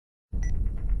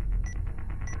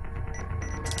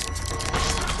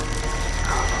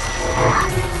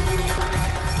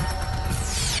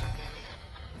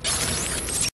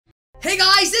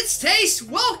It's Taste.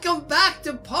 Welcome back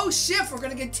to Post Shift. We're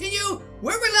going to continue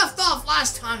where we left off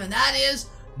last time, and that is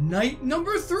night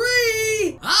number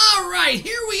 3. All right,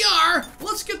 here we are.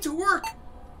 Let's get to work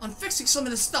on fixing some of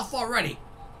this stuff already.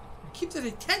 Keep the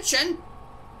attention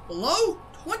below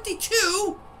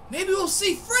 22. Maybe we'll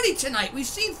see Freddy tonight. We've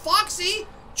seen Foxy,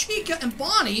 Chica, and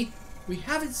Bonnie. We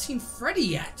haven't seen Freddy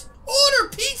yet. Order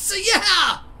pizza,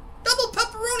 yeah! Double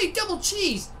pepperoni, double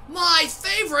cheese. My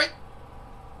favorite.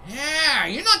 Yeah,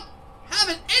 you're not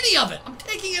having any of it. I'm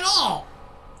taking it all.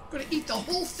 I'm gonna eat the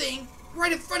whole thing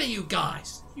right in front of you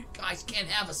guys. You guys can't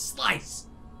have a slice.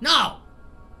 No.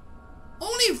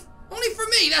 Only for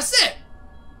me, that's it.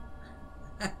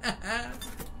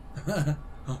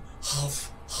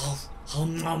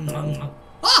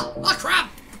 Oh, crap.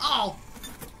 Uh-oh.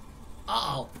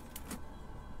 Uh-oh.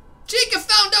 Chica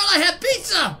found out I had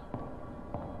pizza.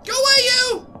 Go away,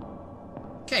 you.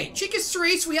 Okay, Chica's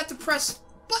 3, so we have to press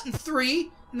button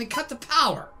 3 and then cut the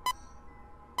power.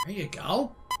 There you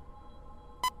go.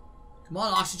 Come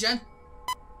on, Oxygen.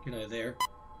 Get out of there.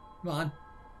 Come on.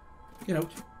 Get out.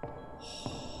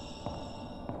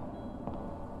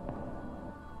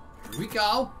 Here we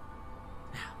go.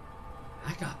 Now,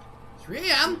 back up. 3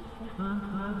 a.m.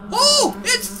 Oh,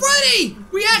 it's Freddy!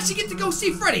 We actually get to go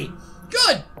see Freddy.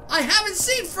 Good. I haven't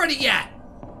seen Freddy yet.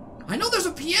 I know there's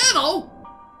a piano.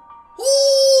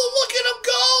 Oh, look at him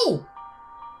go!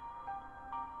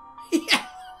 Yeah.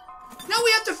 Now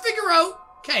we have to figure out,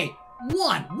 okay,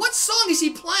 1, what song is he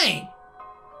playing?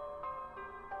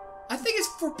 I think it's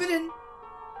Forbidden.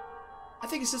 I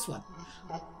think it's this one.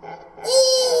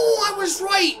 Oh, I was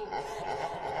right.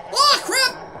 Oh,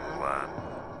 crap.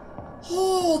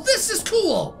 Oh, this is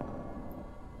cool.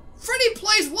 Freddy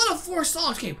plays 1 of 4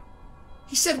 songs. Okay,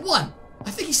 he said 1.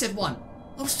 I think he said 1.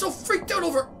 I was so freaked out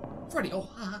over Freddy. Oh,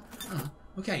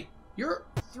 okay, you're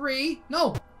 3.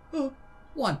 No,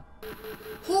 1.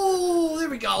 Oh, there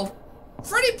we go.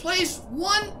 Freddy plays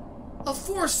 1 of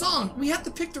 4 songs. We have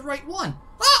to pick the right one.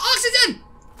 Ah, Oxygen!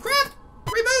 Crap!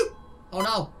 Reboot! Oh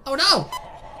no! Oh no!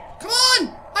 Come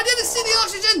on! I didn't see the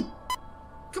oxygen!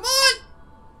 Come on!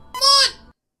 Come on!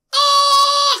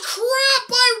 Oh,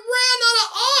 crap! I ran out of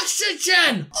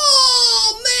oxygen!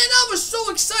 Oh, man! I was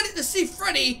so excited to see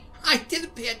Freddy. I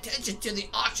didn't pay attention to the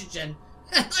oxygen.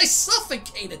 And I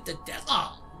suffocated to death.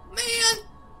 Oh, man!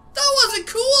 That wasn't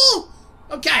cool!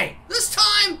 Okay, this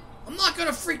time, I'm not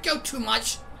gonna freak out too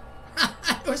much.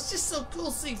 It was just so cool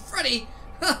seeing Freddy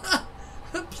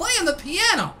playing the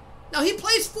piano. Now, he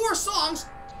plays 4 songs.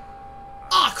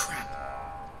 Ah, crap.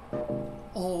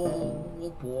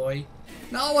 Oh, boy.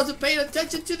 Now I wasn't paying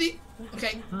attention to the...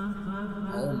 Okay.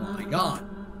 Oh, my God.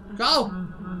 Go.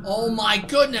 Oh, my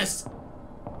goodness.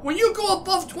 When you go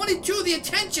above 22, the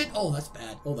attention... Oh, that's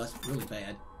bad. Oh, that's really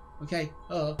bad. Okay.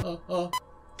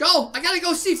 Go! I gotta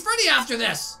go see Freddy after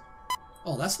this!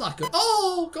 Oh, that's not good.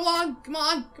 Oh, go on! Come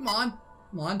on! Come on!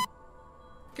 Come on!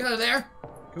 Get out of there!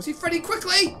 Go see Freddy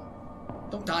quickly!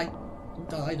 Don't die! Don't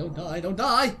die! Don't die! Don't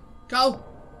die! Go!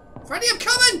 Freddy, I'm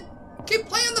coming! Keep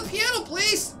playing the piano,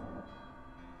 please!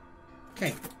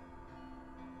 Okay.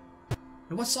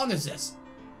 And what song is this?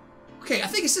 Okay, I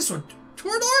think it's this one.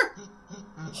 Torador?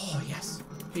 Oh, yes.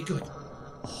 Okay, good.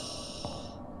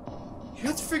 You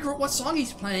have to figure out what song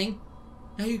he's playing.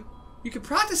 Now you can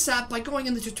practice that by going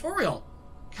in the tutorial.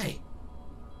 Okay.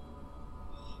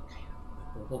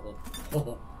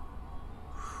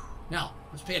 Now,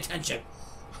 let's pay attention.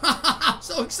 I'm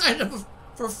so excited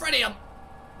for Freddy. I'm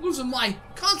losing my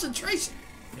concentration.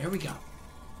 There we go.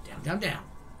 Down, down, down.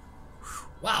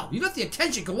 Wow, you let the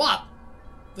attention go up.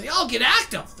 They all get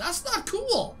active. That's not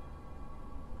cool.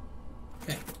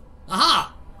 Okay.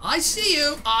 Aha! I see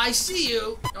you. I see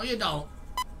you. No, you don't.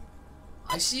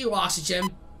 I see you, Oxygen.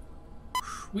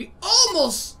 We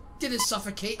almost didn't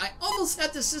suffocate. I almost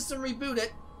had the system reboot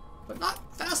it, but not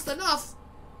fast enough.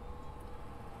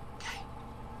 Okay.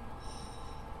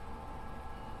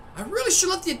 I really should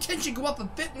let the attention go up a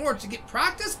bit more to get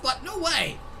practice, but no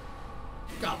way.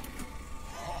 Go.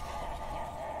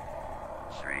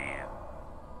 3.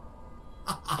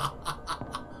 Ha ha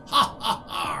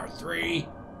ha! 3.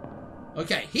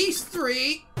 Okay, he's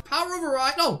 3. Power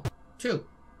override. No, 2.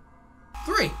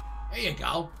 3. There you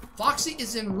go. Foxy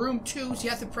is in room 2, so you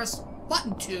have to press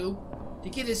button 2 to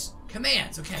get his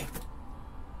commands. Okay.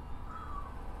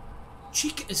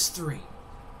 Chica is 3.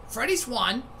 Freddy's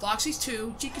 1. Foxy's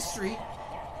 2. Chica's 3.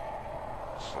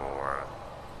 4.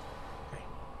 Okay.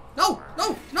 No!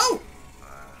 No! No!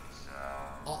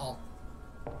 Uh-oh.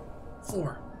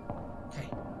 4. Okay.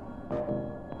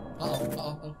 Uh-oh.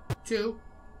 Uh-oh. 2.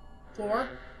 4.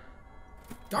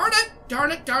 Darn it!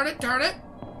 Darn it! Darn it! Darn it!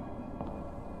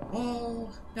 Oh,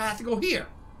 now I have to go here.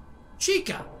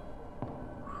 Chica.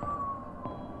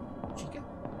 Chica.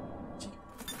 Chica.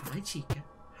 Hi, Chica.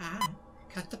 Hi.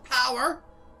 Cut the power.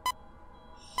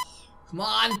 Come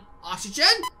on. Oxygen.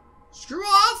 Screw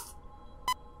off.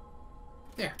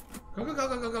 There. Go, go, go,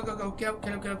 go, go, go, go, go. Get up,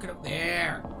 get up, get up, get up.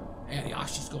 There. And the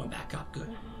oxygen's going back up.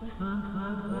 Good.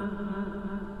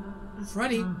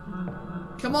 Freddy.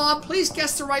 Come on, please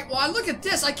guess the right one. Look at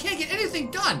this. I can't get anything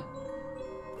done.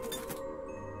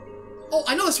 Oh,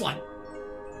 I know this one.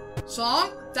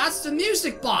 Song? That's the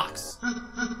music box.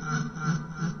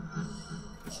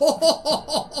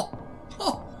 Oh,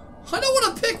 I don't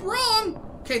want to pick wrong.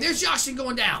 Okay, there's Yashin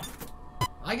going down.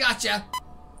 I gotcha.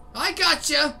 I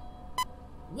gotcha.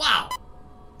 Wow.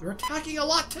 They're attacking a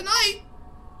lot tonight.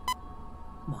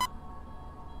 Come on.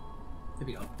 There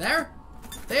we go. There.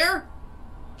 There.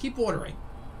 Keep ordering.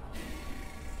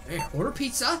 There. Order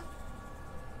pizza.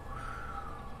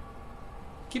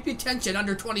 Keep your tension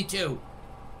under 22.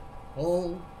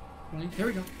 Oh. 20. There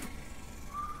we go.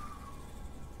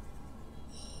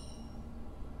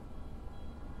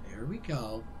 There we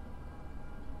go.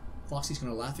 Foxy's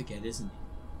gonna laugh again, isn't he?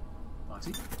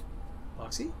 Foxy?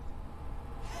 Foxy?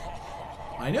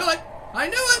 I knew it! I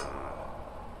knew it!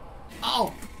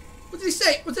 Oh! What did he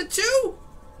say? Was it 2? Oh,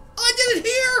 I did it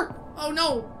here! Oh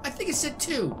no, I think it said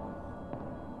 2.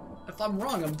 If I'm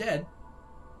wrong, I'm dead.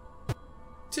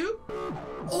 2?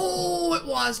 Oh, it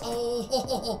was.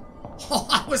 Oh,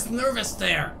 I was nervous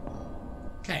there.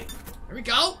 Okay, here we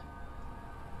go.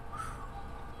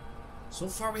 So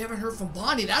far, we haven't heard from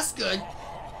Bonnie. That's good.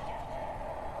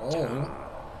 Oh.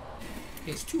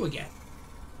 Okay, it's 2 again.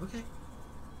 Okay.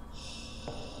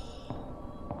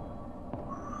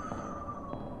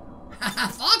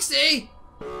 Foxy!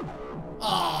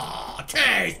 Oh,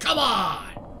 Kate, come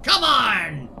on! Come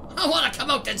on! I want to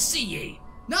come out and see ye.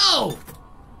 No!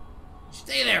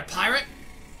 Stay there, pirate.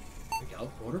 There we go.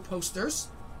 Order posters.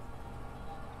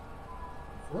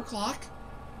 4 o'clock.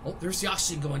 Oh, there's the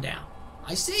oxygen going down.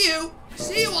 I see you. I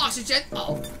see you, oxygen.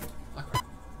 Uh-oh.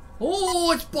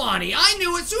 Oh, it's Bonnie. I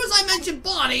knew it. As soon as I mentioned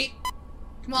Bonnie.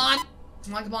 Come on.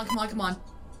 Come on, come on, come on, come on. Come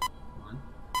on.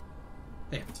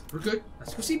 There. We're good.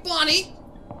 Let's go see Bonnie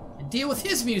and deal with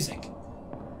his music.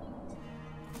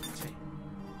 Okay.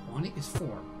 Bonnie is 4.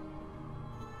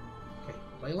 Okay.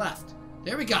 Play left.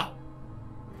 There we go.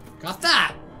 Got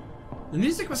that. The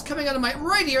music was coming out of my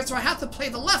right ear, so I have to play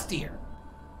the left ear.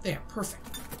 There.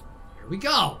 Perfect. Here we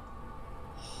go.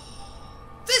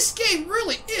 This game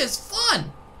really is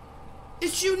fun.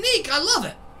 It's unique. I love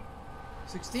it.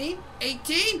 16,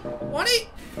 18, 20.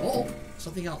 Oh,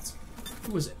 something else.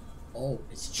 Who is it? Oh,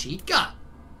 it's Chica.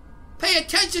 Pay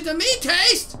attention to me,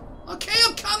 Taste. Okay,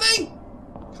 I'm coming.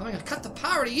 Coming. I cut the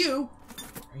power to you.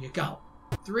 There you go.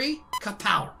 3, cut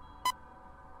power.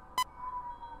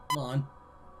 Come on.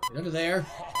 Get under there.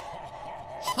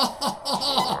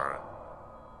 4.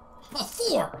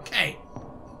 Okay.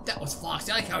 That was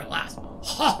Foxy. I like how it lasts.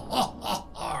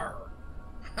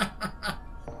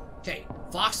 Okay,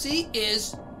 Foxy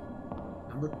is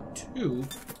number 2.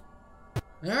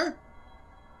 There.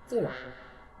 4.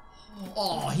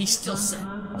 Oh, he's still set.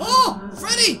 Oh,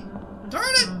 Freddy!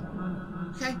 Darn it!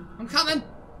 Okay, I'm coming.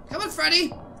 Come on,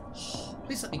 Freddy.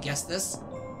 Please let me guess this.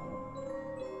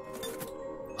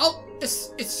 Oh,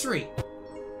 it's 3.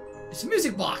 It's a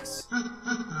music box.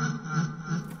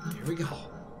 Here we go.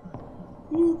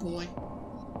 Ooh, boy.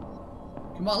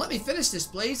 Come on, let me finish this,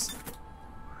 please.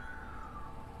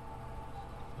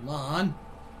 Come on.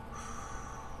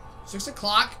 6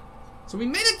 o'clock. So we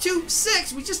made it to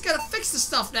 6. We just gotta fix the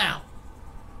stuff now.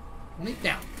 20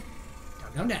 down.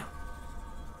 Down, down, down.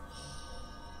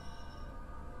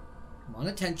 Come on,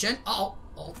 attention. Uh-oh.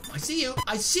 Oh, I see you.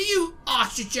 I see you,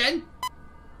 oxygen.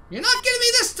 You're not getting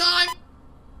me this time.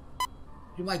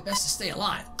 Do my best to stay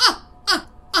alive.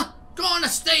 Gonna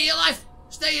stay alive.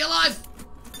 Stay alive.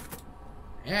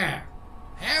 There.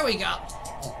 There we go.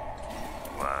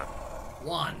 Oh.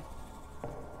 1.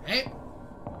 Okay.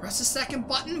 Press the second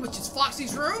button, which is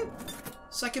Foxy's room.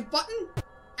 Second button.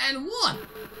 And 1.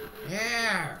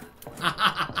 There.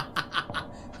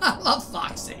 I love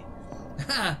Foxy.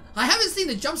 I haven't seen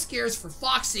the jump scares for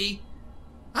Foxy.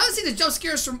 I haven't seen the jump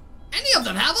scares from any of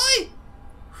them, have I?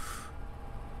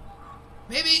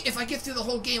 Maybe if I get through the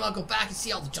whole game, I'll go back and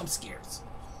see all the jump scares.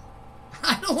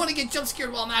 I don't want to get jump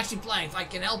scared while I'm actually playing, if I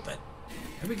can help it.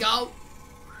 Here we go.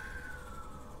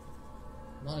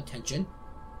 Come on, attention.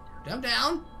 Down,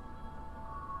 down.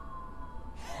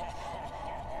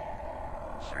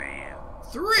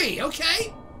 3,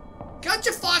 okay.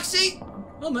 Gotcha, Foxy.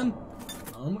 I'm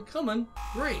coming.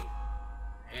 3.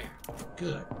 There.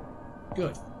 Good.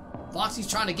 Good. Foxy's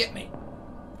trying to get me.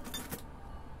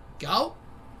 Go.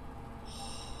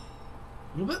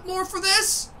 A little bit more for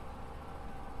this.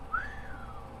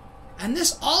 And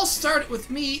this all started with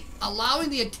me allowing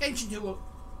the attention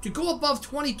to go above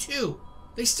 22.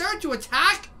 They started to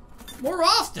attack more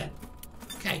often.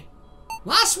 Okay,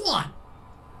 last one.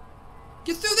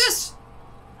 Get through this.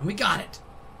 And we got it.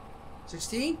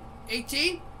 16,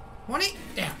 18, 20,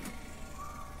 down.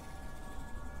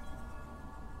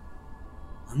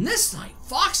 On this night,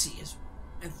 Foxy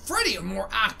and Freddy are more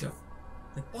active.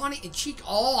 Like Bonnie and Chica.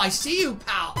 Oh, I see you,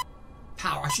 pal.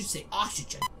 Power, I should say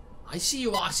oxygen. I see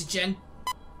you, oxygen.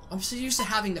 I'm so used to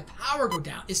having the power go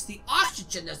down. It's the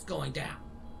oxygen that's going down.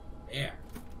 There.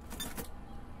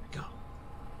 Go.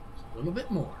 A little bit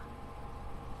more.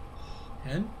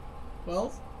 10,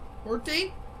 12,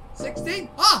 14, 16.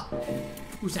 Ah!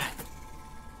 Who's that?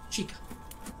 Chica.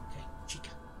 Okay, Chica.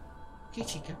 Okay,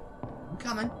 Chica. I'm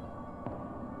coming.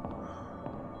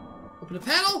 Open the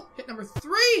panel. Hit number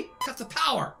 3. Cut the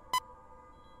power.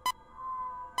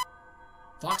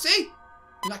 Foxy?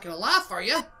 You're not gonna laugh, are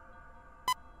you?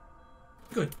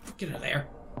 Good. Get out of there.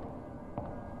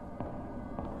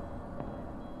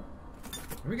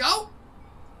 Here we go.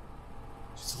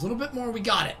 Just a little bit more. We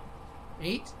got it.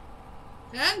 8,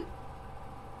 10,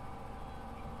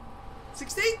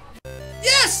 16.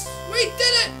 Yes! We did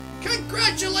it!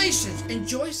 Congratulations!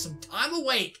 Enjoy some time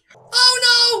awake. Oh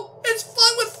no! It's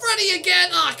fun with Freddy again!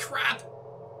 Ah, crap.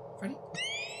 Freddy?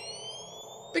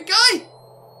 Big guy?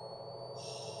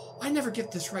 I never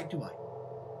get this right, do I?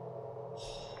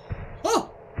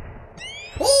 Oh!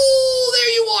 Oh,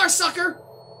 there you are, sucker!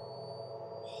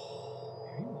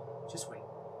 There you are. Just wait.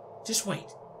 Just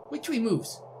wait. Wait till he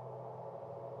moves.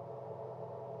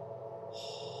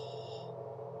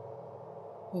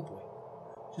 Oh boy.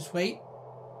 Just wait.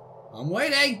 I'm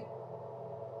waiting.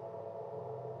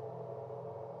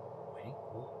 Waiting.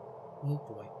 Oh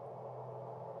boy.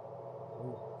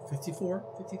 Oh, 54,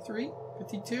 53,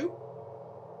 52.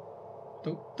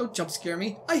 Don't jump scare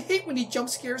me. I hate when he jump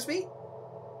scares me.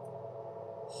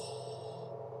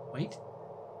 Wait.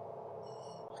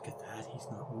 Look at that. He's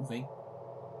not moving.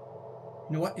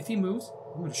 You know what? If he moves,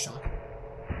 I'm gonna shock him.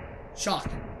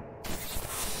 Shock.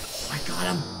 I got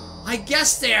him. I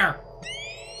guessed there.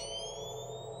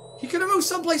 He could have moved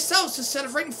someplace else instead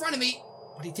of right in front of me.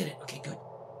 But he did it. Okay, good.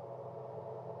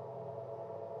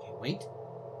 Okay, wait.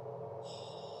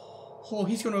 Oh,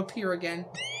 he's going to appear again.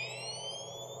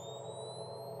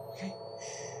 Okay.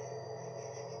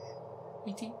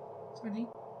 18, 17,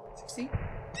 16.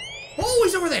 Oh,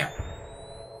 he's over there.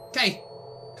 Okay.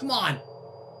 Come on.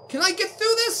 Can I get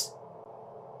through this?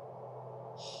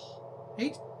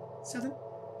 8, 7,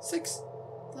 6,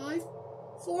 5,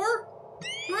 4,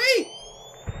 3.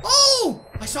 Oh!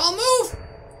 I saw him move!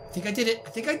 I think I did it. I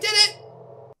think I did it!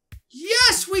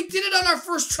 Yes! We did it on our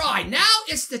first try. Now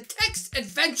it's the text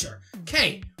adventure.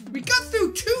 Okay, we got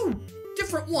through 2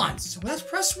 different ones. So let's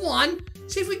press 1.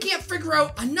 See if we can't figure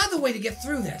out another way to get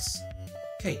through this.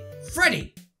 Okay,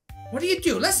 Freddy. What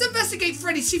do? Let's investigate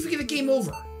Freddy, see if we get a game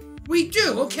over. We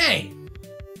do, okay.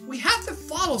 We have to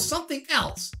follow something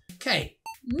else. Okay,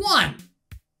 1.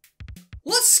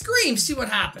 Let's scream, see what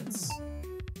happens.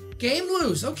 Game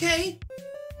lose, okay.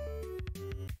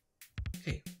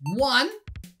 Okay, 1.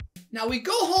 Now we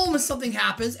go home and something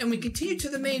happens, and we continue to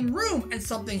the main room and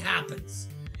something happens.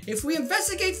 If we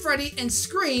investigate Freddy and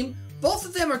scream, both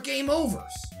of them are game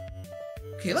overs.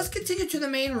 Okay, let's continue to the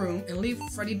main room and leave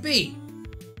Freddy be.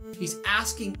 He's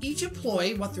asking each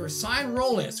employee what their assigned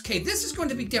role is. Okay, this is going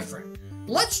to be different.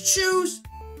 Let's choose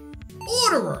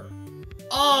Orderer.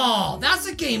 Oh, that's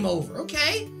a game over,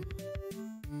 okay.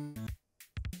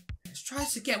 Let's try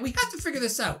this again. We have to figure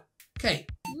this out. Okay,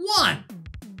 1.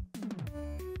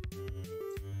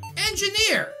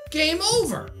 Engineer, game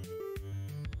over.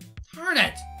 Darn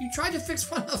it, you tried to fix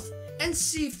one of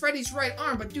NC Freddy's right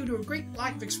arm, but due to a great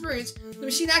lack of experience, the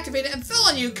machine activated and fell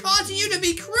on you, causing you to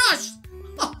be crushed.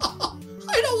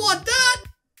 I don't want that.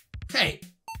 Okay,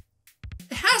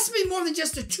 it has to be more than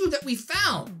just the 2 that we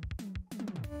found.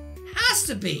 Has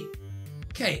to be.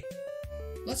 Okay,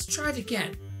 let's try it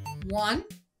again. 1.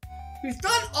 We've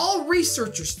done all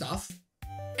researcher stuff.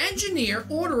 Engineer,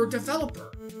 orderer,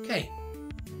 developer. Okay.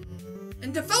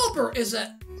 And developer is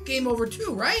a game over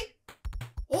too, right?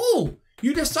 Oh,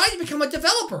 you decided to become a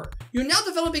developer. You're now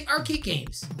developing arcade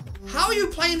games. How are you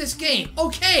playing this game?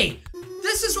 Okay,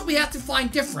 this is what we have to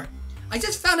find different. I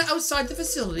just found it outside the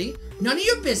facility. None of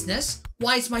your business.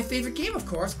 Why, it's my favorite game, of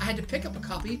course. I had to pick up a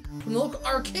copy from the local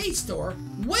arcade store.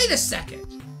 Wait a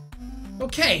second.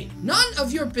 Okay, none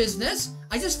of your business.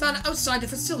 I just found it outside the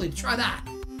facility. Try that.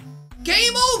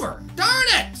 Game over. Darn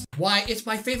it. Why, it's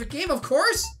my favorite game, of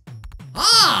course.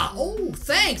 Ah, oh,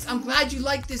 thanks. I'm glad you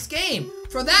liked this game.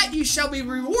 For that, you shall be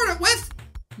rewarded with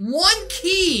 1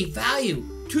 key value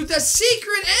to the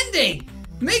secret ending.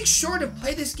 Make sure to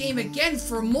play this game again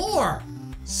for more.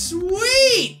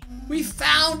 Sweet! We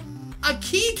found a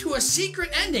key to a secret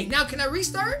ending. Now, can I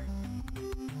restart?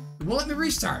 It won't let me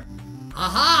restart.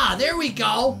 Aha, there we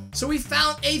go. So we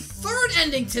found a 3rd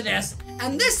ending to this,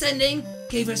 and this ending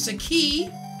gave us a key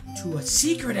to a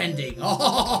secret ending.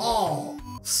 Oh,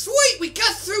 sweet! We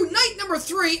got through night number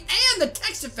 3 and the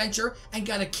text adventure and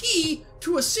got a key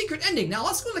to a secret ending. Now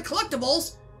let's go to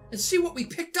collectibles and see what we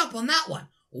picked up on that one.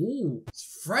 Ooh,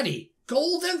 it's Freddy.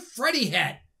 Golden Freddy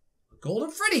head. A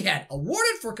golden Freddy head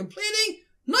awarded for completing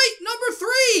night number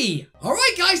 3. All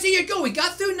right, guys, there you go. We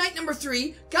got through night number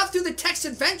 3, got through the text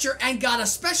adventure, and got a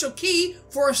special key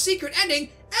for a secret ending,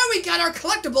 and we got our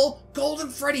collectible golden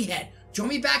Freddy head. Join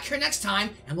me back here next time,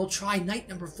 and we'll try night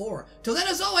number 4. Till then,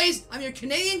 as always, I'm your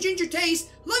Canadian Ginger Taste.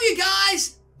 Love you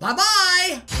guys.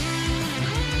 Bye-bye.